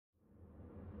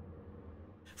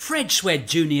Fred Schwed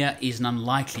Jr. is an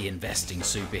unlikely investing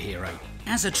superhero.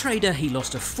 As a trader, he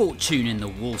lost a fortune in the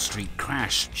Wall Street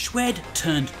crash. Schwed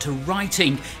turned to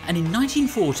writing, and in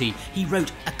 1940 he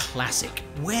wrote a classic,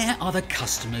 Where Are the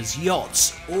Customers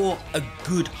Yachts? Or A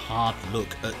Good Hard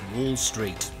Look at Wall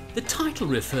Street. The title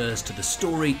refers to the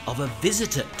story of a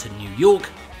visitor to New York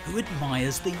who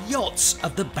admires the yachts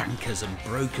of the bankers and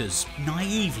brokers.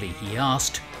 Naively he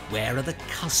asked, where are the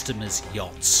customers'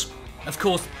 yachts? Of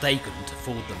course, they couldn't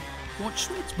afford them. What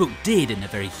Schwed's book did in a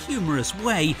very humorous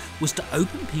way was to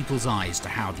open people's eyes to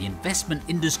how the investment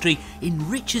industry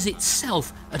enriches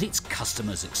itself at its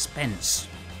customers' expense.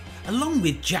 Along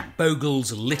with Jack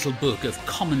Bogle's little book of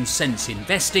common sense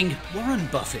investing, Warren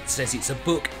Buffett says it's a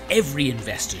book every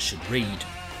investor should read.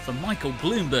 For Michael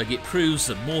Bloomberg, it proves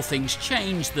that more things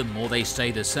change, the more they stay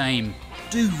the same.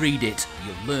 Do read it,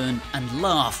 you'll learn and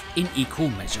laugh in equal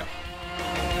measure.